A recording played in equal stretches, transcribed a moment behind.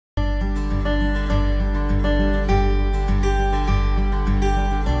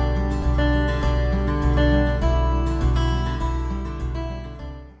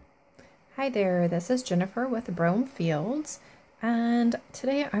Hi there, this is Jennifer with Brome Fields, and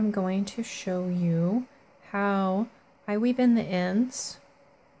today I'm going to show you how I weave in the ends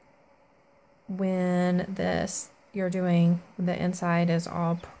when you're doing the inside is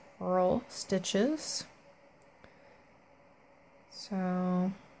all purl stitches.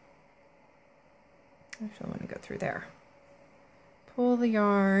 So actually I want to go through there. Pull the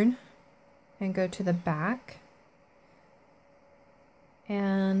yarn and go to the back,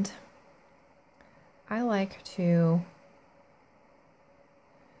 and I like to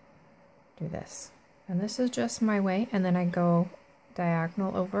do this, and this is just my way, and then I go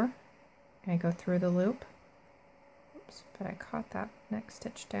diagonal over and I go through the loop. Oops, but I caught that next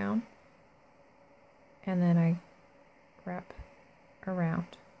stitch down, and then I wrap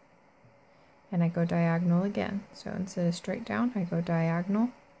around and I go diagonal again. So instead of straight down, I go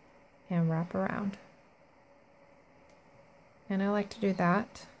diagonal and wrap around, and I like to do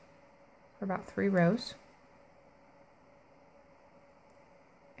that for about 3 rows.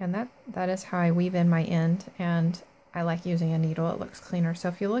 And that is how I weave in my end, and I like using a needle. It looks cleaner. So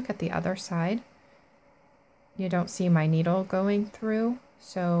if you look at the other side, you don't see my needle going through.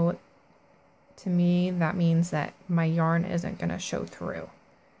 So to me, that means that my yarn isn't going to show through.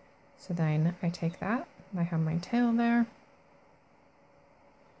 So then I take that, I have my tail there,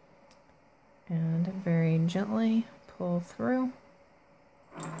 and very gently pull through.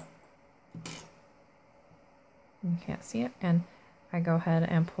 You can't see it, and I go ahead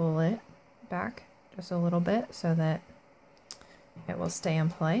and pull it back just a little bit so that it will stay in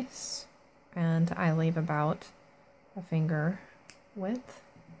place, and I leave about a finger width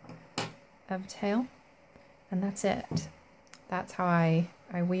of tail, and that's it. That's how I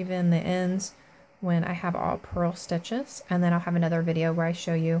weave in the ends when I have all purl stitches, and then I'll have another video where I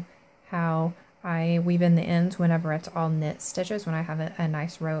show you how I weave in the ends whenever it's all knit stitches, when I have a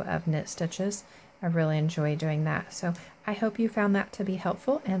nice row of knit stitches. I really enjoy doing that. So I hope you found that to be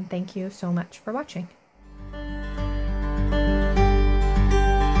helpful, and thank you so much for watching.